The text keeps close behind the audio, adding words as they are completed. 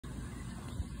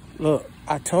Look,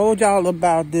 I told y'all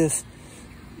about this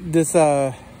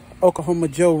Oklahoma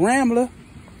Joe Rambler.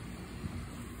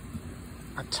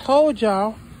 I told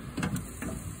y'all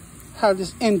how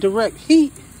this indirect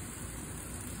heat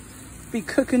be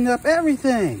cooking up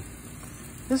everything.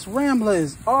 This Rambler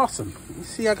is awesome. You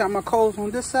see, I got my coals on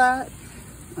this side.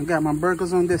 I got my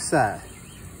burgers on this side.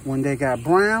 When they got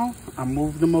brown, I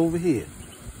moved them over here.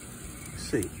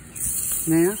 See,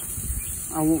 now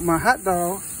I want my hot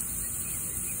dogs.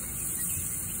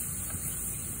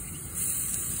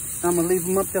 I'm gonna leave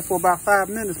them up there for about 5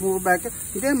 minutes, move it back in.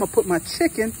 And then I'm gonna put my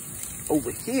chicken over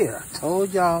here. I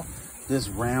told y'all, this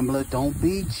Rambler don't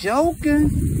be joking.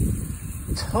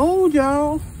 Told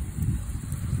y'all.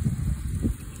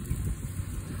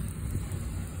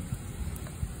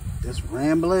 This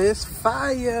Rambler is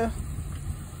fire.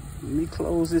 Let me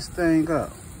close this thing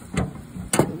up. Look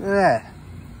at that.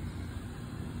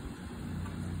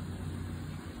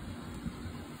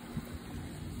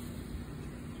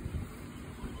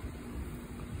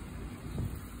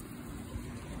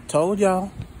 Told y'all,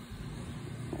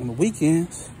 on the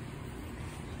weekends,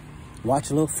 watch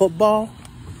a little football,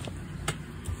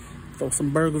 throw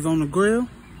some burgers on the grill,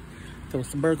 throw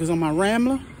some burgers on my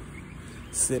Rambler,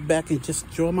 sit back and just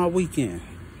enjoy my weekend.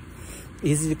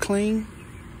 Easy to clean,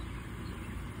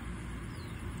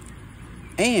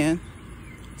 and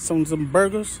some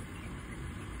burgers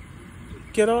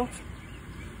get off,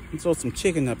 and throw some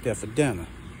chicken up there for dinner.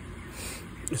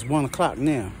 It's 1 o'clock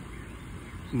now.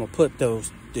 I'm gonna put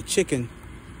the chicken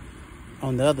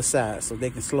on the other side so they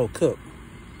can slow cook.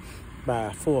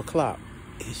 By 4 o'clock,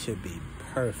 it should be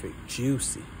perfect,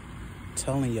 juicy. I'm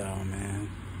telling y'all, man.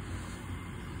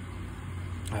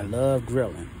 I love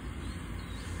grilling.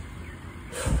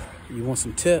 You want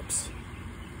some tips?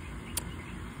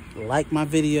 Like my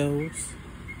videos.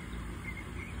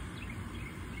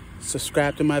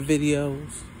 Subscribe to my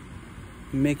videos.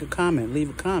 Make a comment, leave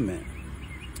a comment.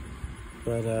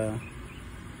 But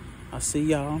I'll see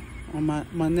y'all on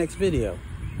my next video.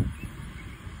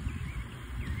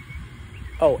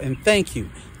 Oh, and thank you.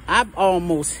 I've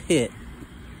almost hit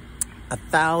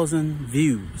 1,000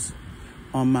 views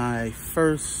on my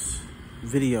first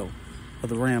video of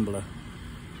the Rambler.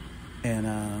 And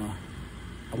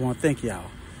I want to thank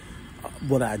y'all.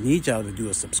 What I need y'all to do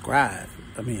is subscribe.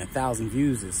 I mean, 1,000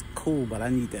 views is cool, but I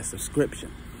need that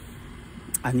subscription.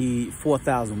 I need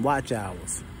 4,000 watch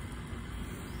hours.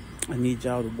 I need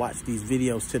y'all to watch these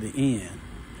videos to the end.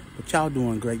 But y'all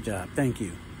doing a great job. Thank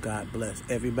you. God bless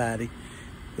everybody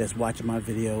that's watching my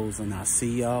videos. And I'll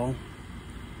see y'all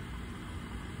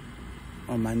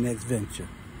on my next venture.